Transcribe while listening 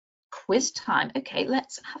quiz time. Okay,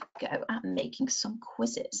 let's have a go at making some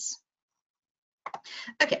quizzes.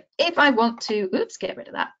 Okay, if I want to, oops, get rid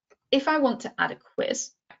of that. If I want to add a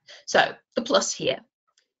quiz, so the plus here,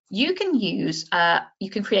 you can use, you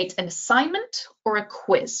can create an assignment or a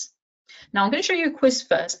quiz. Now I'm going to show you a quiz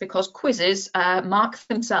first because quizzes mark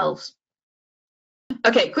themselves.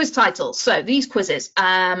 Okay, quiz titles. So these quizzes,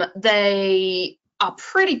 they are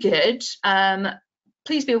pretty good.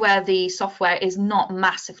 Please be aware the software is not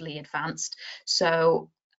massively advanced, so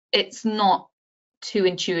it's not too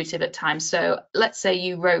intuitive at times. So let's say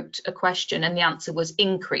you wrote a question and the answer was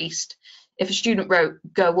increased. If a student wrote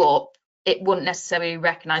go up, it wouldn't necessarily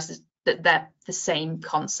recognize that they're the same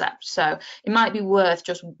concept. So it might be worth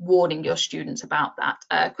just warning your students about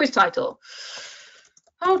that. Quiz title: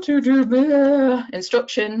 how to do the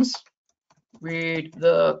instructions, read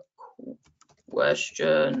the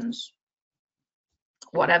questions,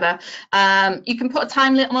 whatever. You can put a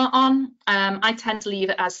time limit on. I tend to leave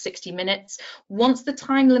it as 60 minutes. Once the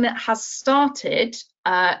time limit has started,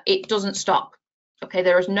 it doesn't stop. Okay,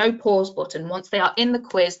 there is no pause button. Once they are in the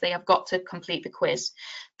quiz, they have got to complete the quiz.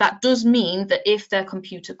 That does mean that if their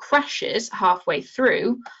computer crashes halfway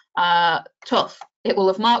through, tough. It will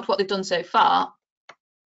have marked what they've done so far,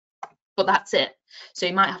 but that's it. So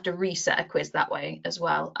you might have to reset a quiz that way as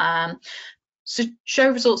well. So show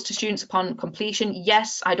results to students upon completion.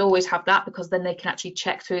 Yes, I'd always have that because then they can actually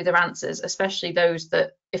check through their answers, especially those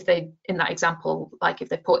that, if they, in that example, like if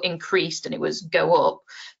they put increased and it was go up,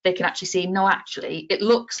 they can actually see, no, actually, it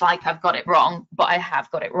looks like I've got it wrong, but I have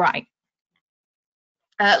got it right.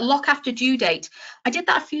 Lock after due date. I did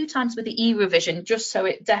that a few times with the e-revision, just so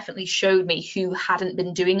it definitely showed me who hadn't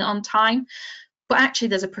been doing it on time. But actually,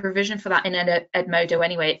 there's a provision for that in Edmodo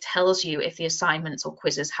anyway. It tells you if the assignments or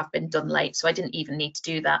quizzes have been done late, so I didn't even need to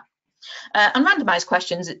do that. And randomized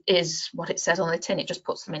questions is what it says on the tin. It just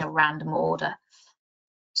puts them in a random order.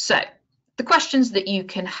 So the questions that you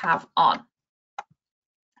can have on.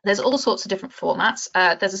 There's all sorts of different formats.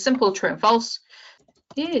 There's a simple true and false.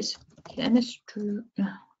 Is chemistry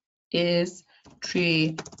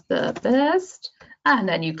the best? And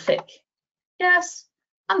then you click yes.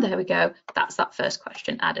 And there we go. That's that first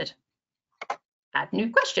question added. Add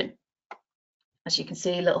new question. As you can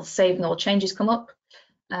see, little saving all changes come up.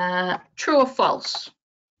 True or false?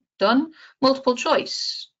 Done. Multiple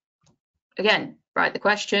choice. Again, write the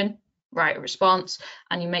question, write a response,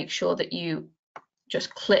 and you make sure that you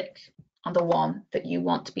just click on the one that you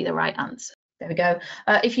want to be the right answer. There we go.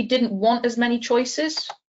 If you didn't want as many choices,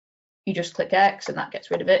 you just click X and that gets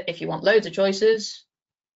rid of it. If you want loads of choices,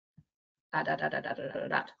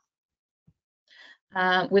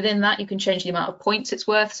 within that, you can change the amount of points it's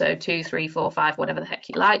worth, so 2, 3, 4, 5, whatever the heck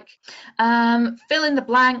you like. Fill in the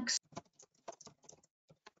blanks.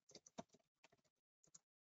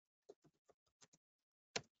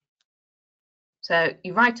 So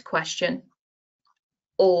you write a question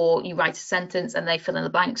or you write a sentence and they fill in the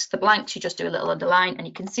blanks. The blanks, you just do a little underline, and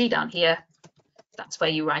you can see down here, that's where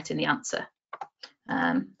you write in the answer.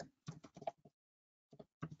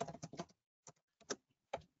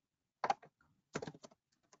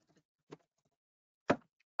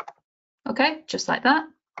 Okay, just like that.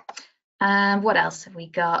 What else have we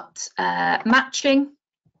got? Matching.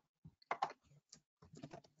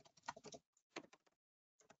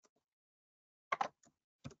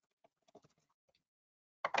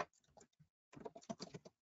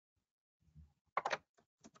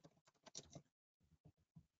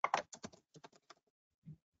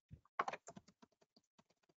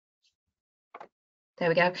 There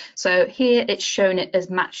we go. So here it's shown it as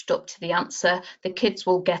matched up to the answer. The kids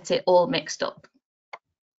will get it all mixed up.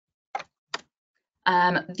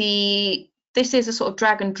 This is a sort of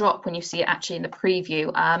drag and drop when you see it actually in the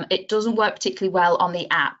preview. It doesn't work particularly well on the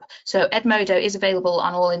app. So Edmodo is available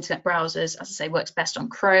on all internet browsers. As I say, works best on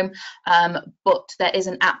Chrome, but there is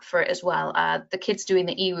an app for it as well. The kids doing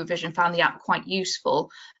the e-revision found the app quite useful,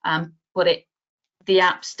 but the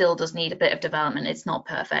app still does need a bit of development. It's not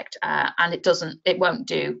perfect, and it won't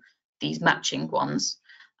do these matching ones.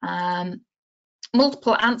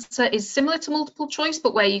 Multiple answer is similar to multiple choice,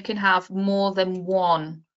 but where you can have more than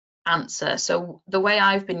one answer. So the way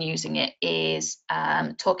I've been using it is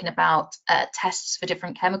talking about tests for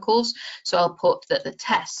different chemicals. So I'll put that the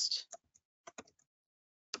test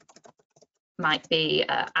might be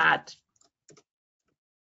add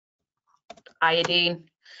iodine,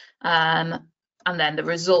 and then the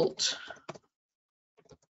result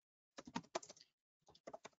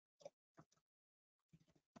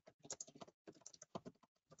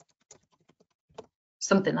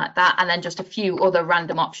something like that, and then just a few other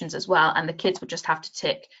random options as well, and the kids would just have to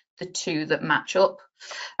tick the two that match up.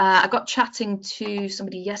 I got chatting to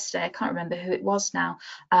somebody yesterday, I can't remember who it was now,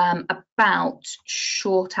 about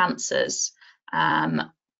short answers,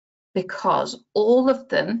 because all of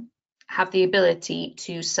them have the ability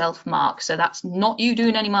to self-mark. So that's not you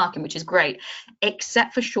doing any marking, which is great,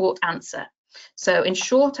 except for short answer. So in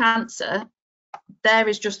short answer, there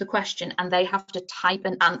is just the question and they have to type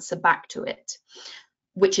an answer back to it,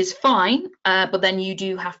 which is fine, but then you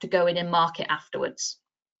do have to go in and mark it afterwards.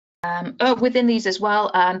 Within these as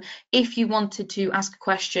well, if you wanted to ask a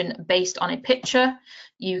question based on a picture,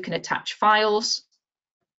 you can attach files.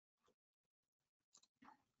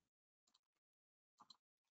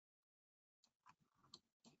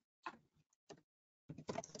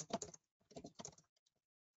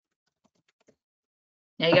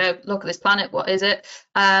 There you go, look at this planet, what is it?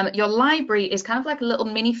 Your library is kind of like a little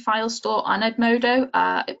mini file store on Edmodo.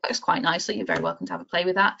 It works quite nicely, you're very welcome to have a play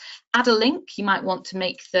with that. Add a link, you might want to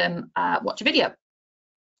make them watch a video.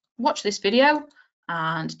 Watch this video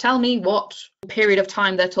and tell me what period of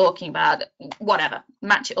time they're talking about, whatever,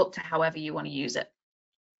 match it up to however you want to use it.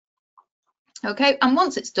 Okay, and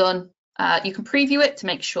once it's done, you can preview it to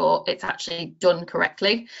make sure it's actually done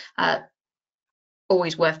correctly.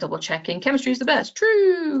 Always worth double checking. Chemistry is the best.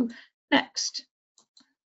 True. Next.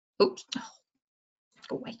 Oops. Oh,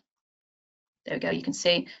 go away. There we go. You can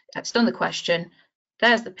see it's done the question.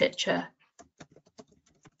 There's the picture.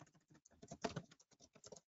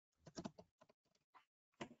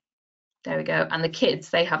 There we go. And the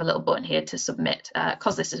kids, they have a little button here to submit.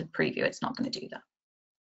 Because this is a preview, it's not going to do that.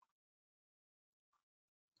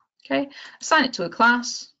 Okay. Assign it to a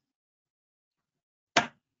class.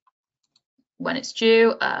 When it's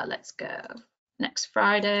due, let's go next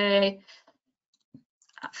Friday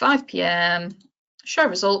at 5 p.m. Show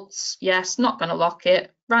results, yes, not going to lock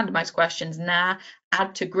it. Randomized questions, nah.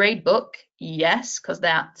 Add to gradebook, yes, because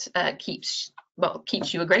that keeps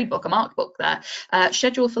you a gradebook, a marked book there.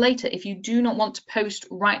 Schedule for later. If you do not want to post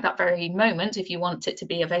right that very moment, if you want it to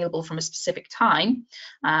be available from a specific time,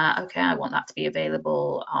 okay, I want that to be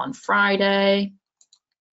available on Friday.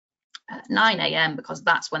 9 a.m. because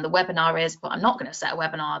that's when the webinar is, but I'm not going to set a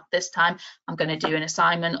webinar this time. I'm going to do an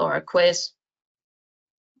assignment or a quiz,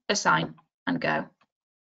 assign and go.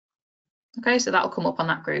 Okay, so that'll come up on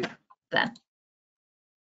that group then.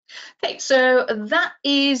 Okay, so that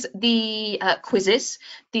is the quizzes.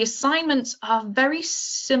 The assignments are very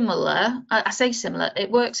similar. I say similar,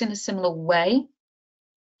 it works in a similar way.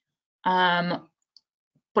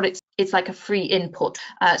 But it's like a free input.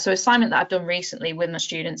 So assignment that I've done recently with my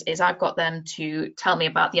students is I've got them to tell me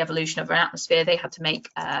about the evolution of an atmosphere. They had to make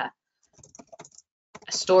a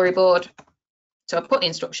storyboard. So I put the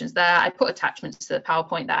instructions there. I put attachments to the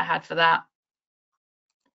PowerPoint that I had for that.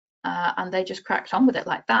 And they just cracked on with it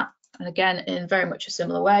like that. And again, in very much a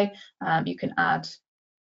similar way, you can add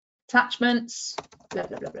attachments, blah,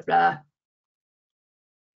 blah, blah, blah, blah,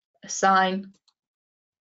 assign,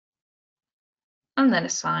 and then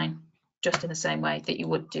assign, just in the same way that you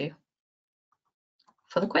would do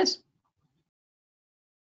for the quiz.